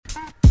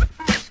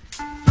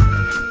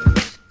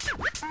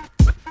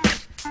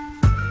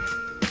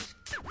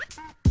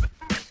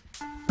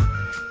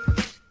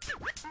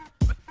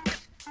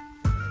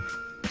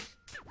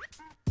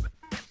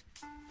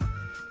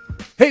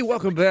Hey,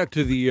 welcome back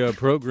to the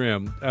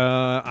program.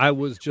 I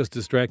was just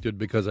distracted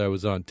because I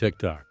was on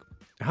TikTok.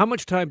 How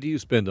much time do you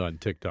spend on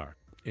TikTok?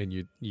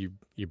 And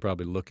you're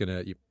probably looking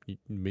at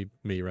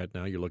me right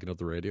now. You're looking at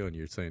the radio and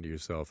you're saying to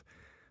yourself,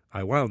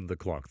 "I wound the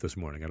clock this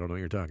morning. I don't know what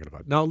you're talking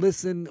about." Now,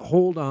 listen,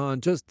 hold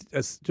on,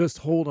 just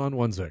hold on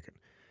 1 second.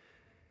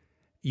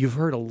 You've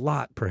heard a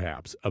lot,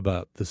 perhaps,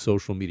 about the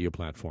social media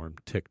platform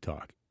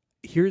TikTok.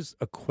 Here's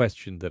a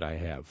question that I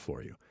have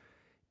for you: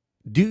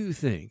 do you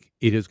think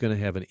it is going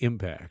to have an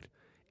impact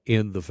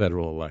in the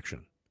federal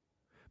election?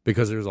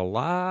 Because there's a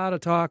lot of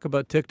talk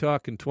about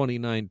TikTok in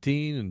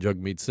 2019 and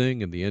Jagmeet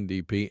Singh and the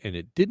NDP, and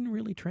it didn't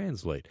really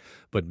translate.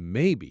 But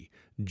maybe,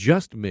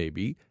 just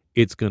maybe,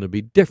 it's going to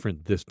be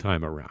different this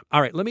time around.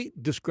 All right, let me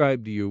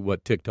describe to you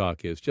what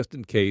TikTok is, just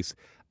in case,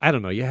 I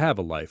don't know, you have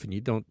a life and you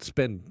don't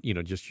spend,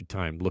 just your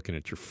time looking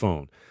at your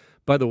phone.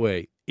 By the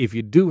way, if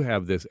you do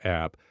have this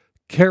app,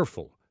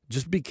 careful.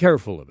 Just be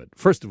careful of it.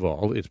 First of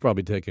all, it's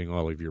probably taking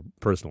all of your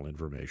personal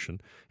information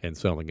and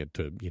selling it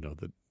to,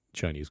 the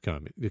Chinese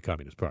the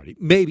Communist Party.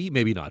 Maybe,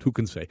 maybe not. Who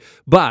can say?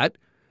 But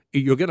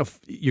you're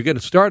gonna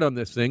start on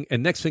this thing,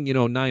 and next thing you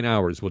know, 9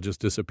 hours will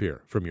just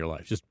disappear from your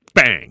life. Just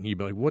bang. You'll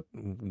be like, "What?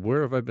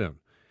 Where have I been?"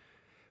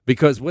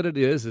 Because what it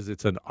is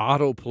it's an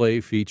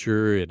autoplay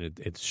feature, and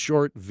it's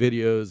short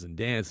videos and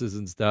dances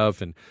and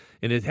stuff, and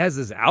it has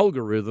this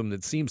algorithm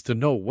that seems to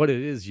know what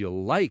it is you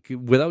like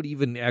without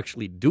even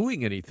actually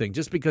doing anything,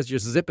 just because you're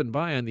zipping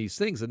by on these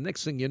things. And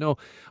next thing you know,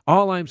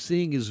 all I'm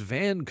seeing is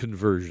van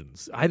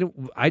conversions. I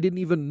didn't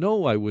even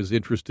know I was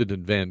interested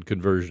in van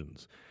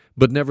conversions,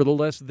 but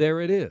nevertheless, there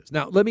it is.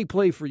 Now, let me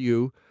play for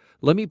you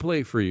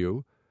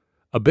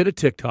a bit of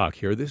TikTok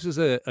here. This is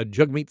a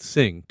Jagmeet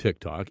Singh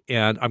TikTok,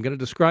 and I'm going to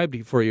describe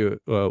for you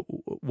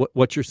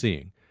what you're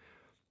seeing.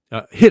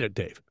 Hit it,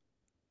 Dave.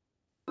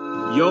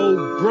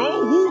 Yo,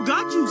 bro, who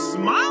got you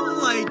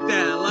smiling like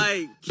that?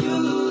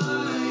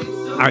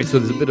 All right, so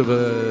there's a bit of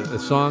a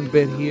song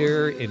bit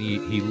here, and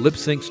he lip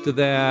syncs to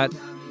that,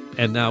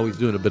 and now he's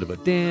doing a bit of a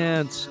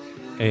dance.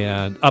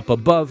 And up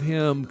above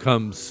him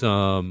comes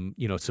some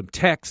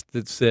text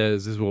that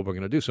says, "This is what we're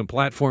going to do." Some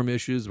platform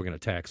issues. We're going to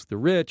tax the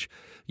rich.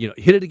 Hit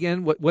it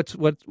again. What?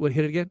 Hit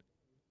it again.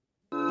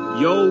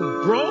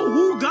 Yo, bro,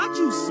 who got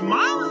you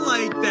smiling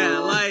like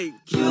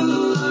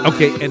that?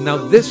 Okay, and now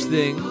this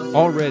thing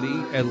already,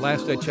 at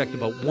last I checked,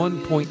 about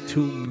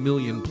 1.2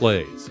 million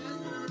plays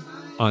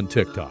on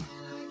TikTok.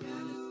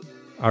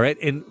 All right,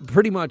 and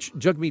pretty much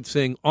Jagmeet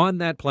Singh on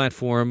that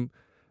platform,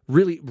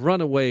 really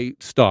runaway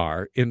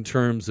star in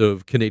terms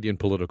of Canadian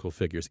political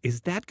figures.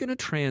 Is that going to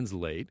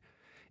translate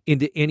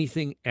into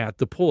anything at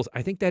the polls?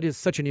 I think that is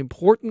such an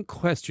important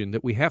question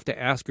that we have to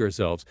ask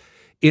ourselves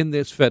in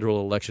this federal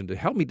election. To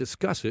help me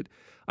discuss it,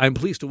 I'm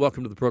pleased to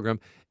welcome to the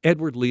program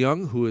Edward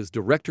Leung, who is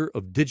Director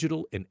of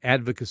Digital and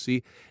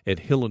Advocacy at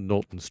Hill &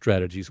 Knowlton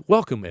Strategies.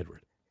 Welcome,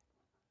 Edward.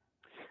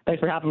 Thanks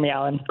for having me,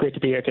 Alan. Great to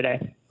be here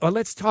today.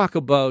 Let's talk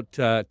about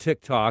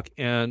TikTok,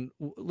 and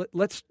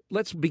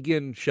let's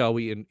begin, shall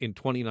we, in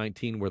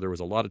 2019, where there was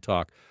a lot of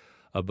talk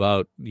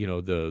about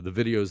the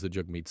videos that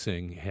Jagmeet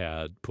Singh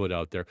had put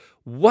out there.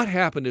 What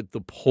happened at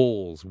the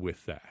polls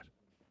with that?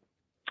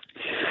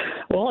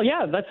 Well,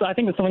 yeah, I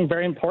think it's something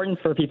very important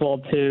for people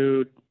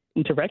to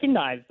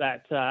recognize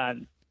that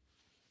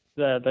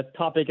the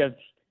topic of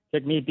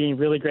Jagmeet being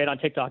really great on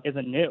TikTok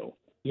isn't new.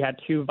 He had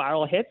 2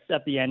 viral hits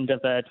at the end of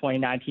the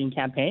 2019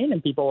 campaign,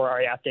 and people were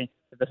already asking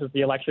if this is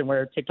the election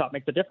where TikTok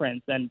makes a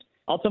difference. And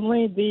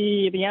ultimately,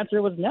 the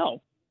answer was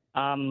no.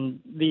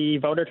 The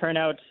voter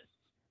turnout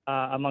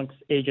amongst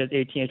ages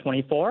 18 to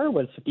 24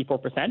 was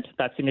 54%.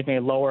 That's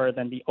significantly lower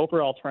than the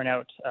overall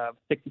turnout of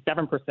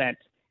 67%.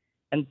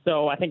 And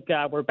so I think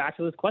we're back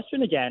to this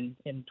question again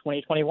in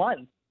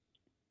 2021.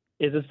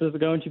 Is this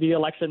going to be the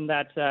election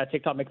that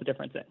TikTok makes a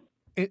difference in?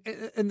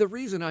 And the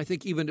reason I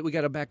think even we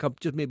got to back up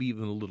just maybe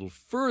even a little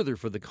further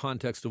for the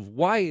context of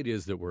why it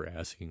is that we're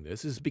asking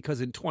this is because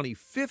in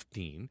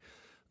 2015,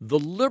 the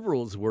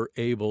Liberals were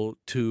able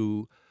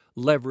to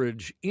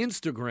leverage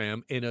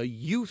Instagram and a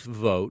youth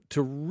vote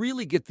to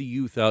really get the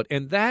youth out.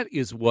 And that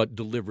is what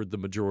delivered the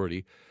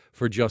majority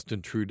for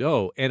Justin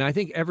Trudeau. And I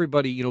think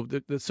everybody,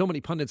 so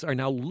many pundits are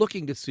now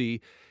looking to see,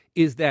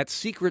 is that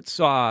secret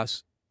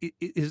sauce,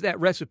 is that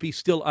recipe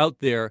still out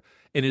there?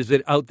 And is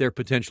it out there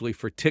potentially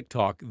for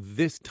TikTok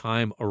this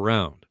time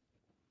around?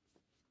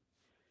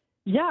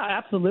 Yeah,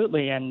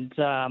 absolutely. And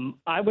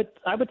I would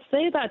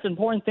say that an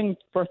important thing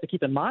for us to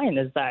keep in mind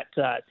is that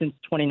since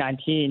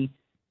 2019,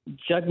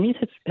 Jagmeet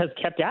has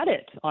kept at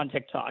it on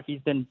TikTok.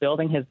 He's been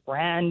building his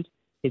brand.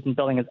 He's been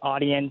building his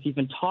audience. He's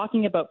been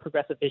talking about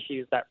progressive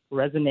issues that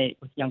resonate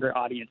with younger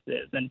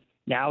audiences. And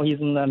now he's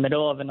in the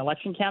middle of an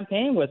election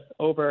campaign with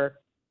over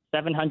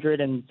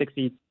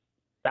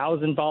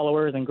 760,000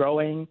 followers and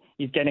growing.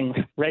 He's getting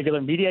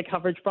regular media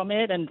coverage from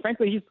it, and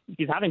frankly,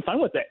 he's having fun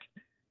with it.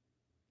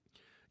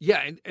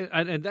 Yeah,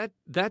 and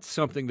that's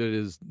something that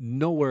is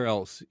nowhere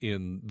else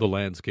in the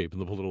landscape, in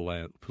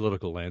the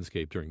political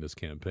landscape during this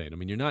campaign. I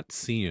mean, you're not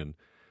seeing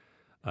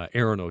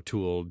Aaron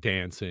O'Toole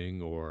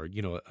dancing or,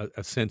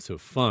 a sense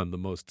of fun. The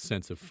most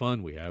sense of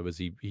fun we have is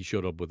he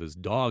showed up with his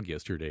dog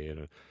yesterday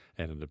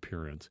at an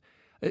appearance.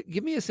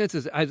 Give me a sense,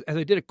 as I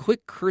did a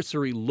quick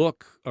cursory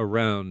look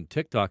around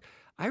TikTok,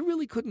 I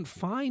really couldn't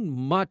find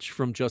much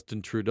from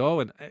Justin Trudeau,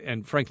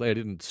 and frankly, I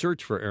didn't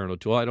search for Aaron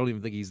O'Toole. I don't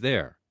even think he's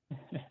there.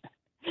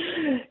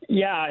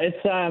 Yeah,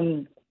 it's.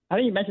 I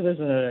think you mentioned this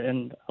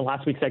in a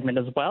last week's segment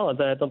as well.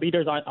 The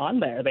leaders aren't on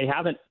there. They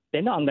haven't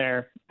been on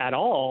there at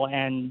all.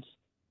 And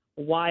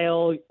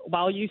while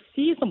you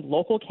see some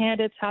local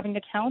candidates having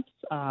accounts,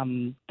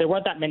 there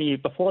weren't that many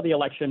before the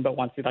election. But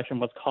once the election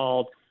was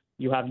called,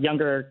 you have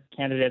younger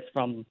candidates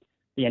from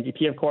the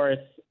NDP, of course,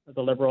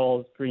 the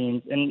Liberals,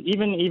 Greens, and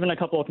even a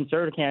couple of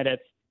Conservative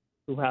candidates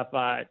who have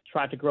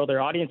tried to grow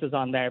their audiences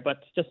on there, but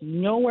just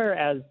nowhere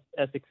as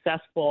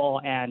successful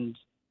and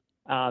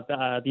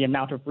the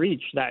amount of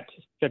reach that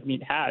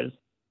Jagmeet has.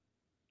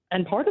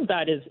 And part of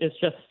that is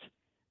just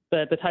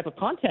the type of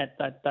content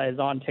that is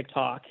on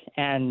TikTok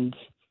and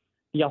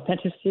the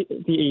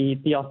authenticity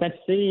you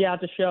have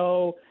to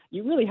show.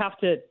 You really have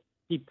to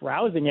be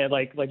browsing it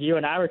like you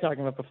and I were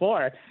talking about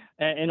before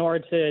in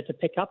order to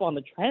pick up on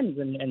the trends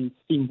and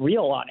seem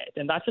real on it.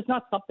 And that's just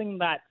not something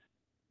that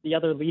the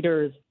other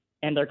leaders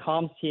and their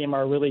comms team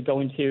are really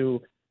going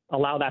to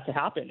allow that to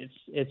happen.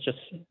 It's just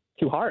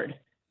too hard.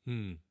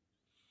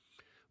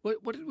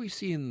 What did we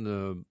see in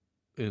the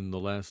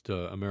last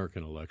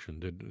American election?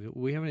 Can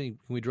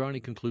we draw any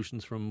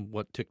conclusions from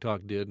what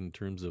TikTok did in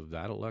terms of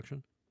that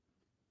election?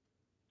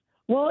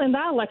 Well, in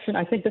that election,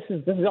 I think this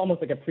is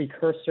almost like a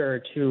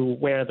precursor to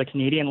where the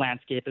Canadian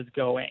landscape is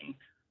going.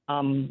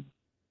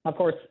 Of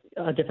course,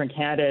 different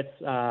candidates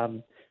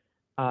in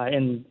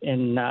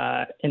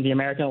the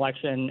American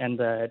election and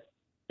the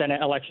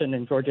Senate election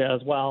in Georgia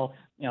as well.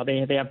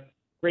 They have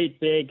great,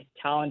 big,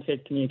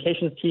 talented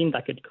communications team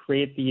that could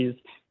create these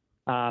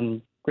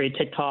great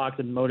TikToks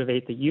and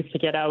motivate the youth to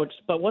get out.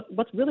 But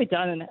what's really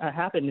done and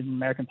happened in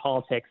American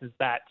politics is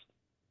that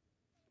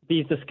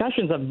these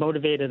discussions have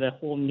motivated a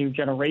whole new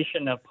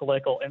generation of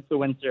political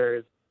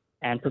influencers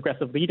and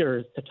progressive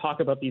leaders to talk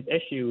about these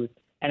issues.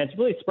 And it's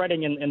really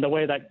spreading in the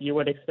way that you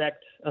would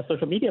expect a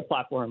social media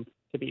platform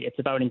to be. It's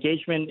about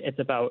engagement. It's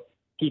about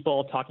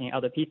people talking to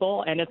other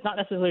people. And it's not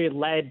necessarily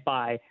led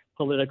by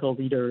political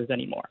leaders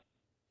anymore.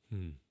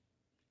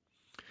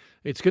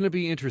 It's going to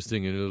be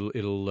interesting, and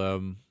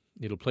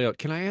it'll play out.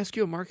 Can I ask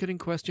you a marketing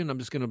question? I'm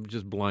just going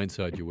to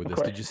blindside you with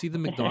this. Did you see the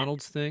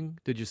McDonald's thing?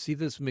 Did you see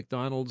this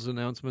McDonald's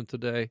announcement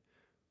today?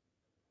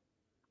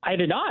 I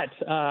did not.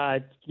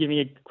 Give me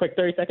a quick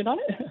 30-second on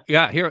it.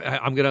 Yeah, here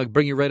I'm going to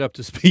bring you right up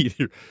to speed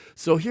here.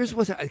 So here's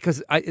what,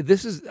 because I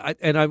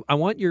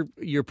want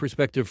your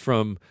perspective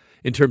from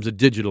in terms of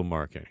digital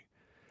marketing.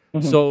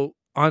 Mm-hmm. So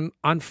on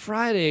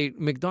Friday,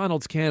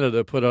 McDonald's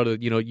Canada put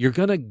out you're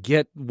going to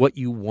get what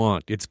you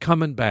want. It's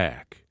coming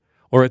back,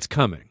 or it's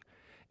coming.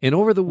 And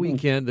over the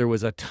weekend, there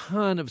was a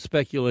ton of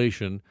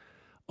speculation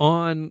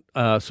on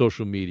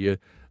social media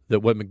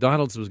that what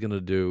McDonald's was going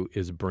to do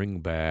is bring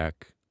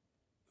back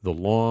the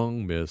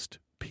long-missed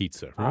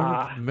pizza.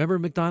 Remember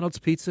McDonald's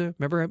pizza?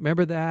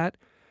 Remember that?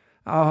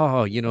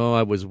 Oh,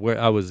 I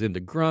was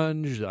into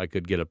grunge. I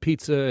could get a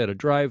pizza at a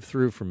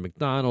drive-thru from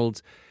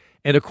McDonald's.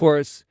 And, of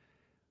course,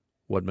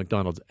 what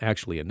McDonald's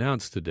actually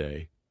announced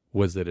today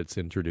was that it's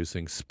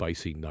introducing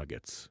spicy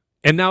nuggets.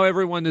 And now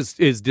everyone is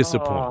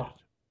disappointed.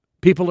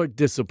 People are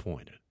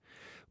disappointed.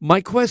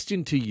 My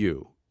question to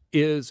you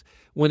is,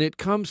 when it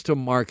comes to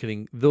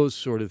marketing those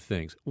sort of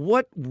things,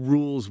 what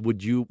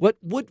would you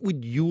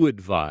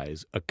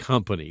advise a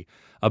company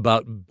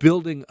about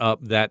building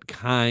up that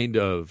kind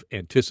of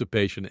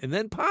anticipation and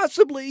then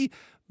possibly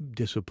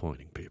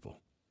disappointing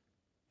people?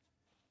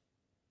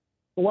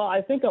 Well,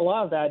 I think a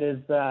lot of that is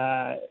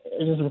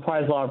it just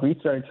requires a lot of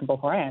research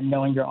beforehand,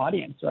 knowing your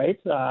audience, right?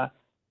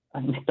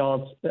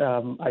 McDonald's,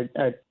 I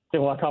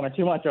don't want to comment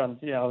too much on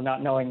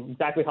not knowing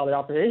exactly how their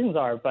operations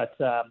are, but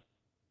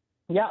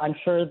yeah, I'm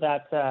sure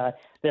that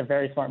they're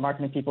very smart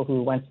marketing people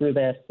who went through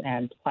this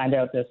and planned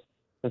out this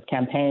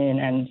campaign.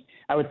 And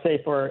I would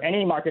say for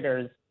any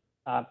marketers,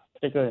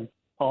 particularly in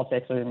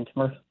politics or even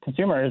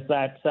consumers,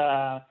 that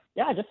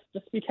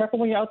just be careful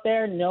when you're out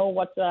there. Know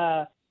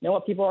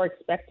what people are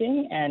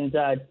expecting, and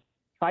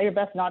try your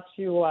best not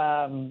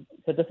to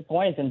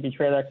disappoint and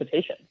betray their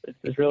expectations.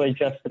 It's really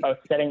just about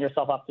setting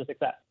yourself up for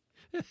success.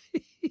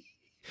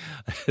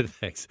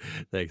 Thanks,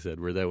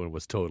 Edward. That one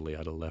was totally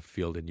out of left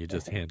field, and you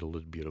just handled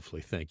it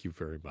beautifully. Thank you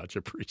very much.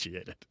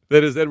 Appreciate it.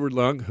 That is Edward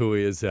Leung, who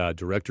is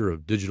Director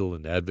of Digital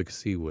and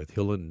Advocacy with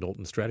Hill &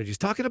 Knowlton Strategies,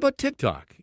 talking about TikTok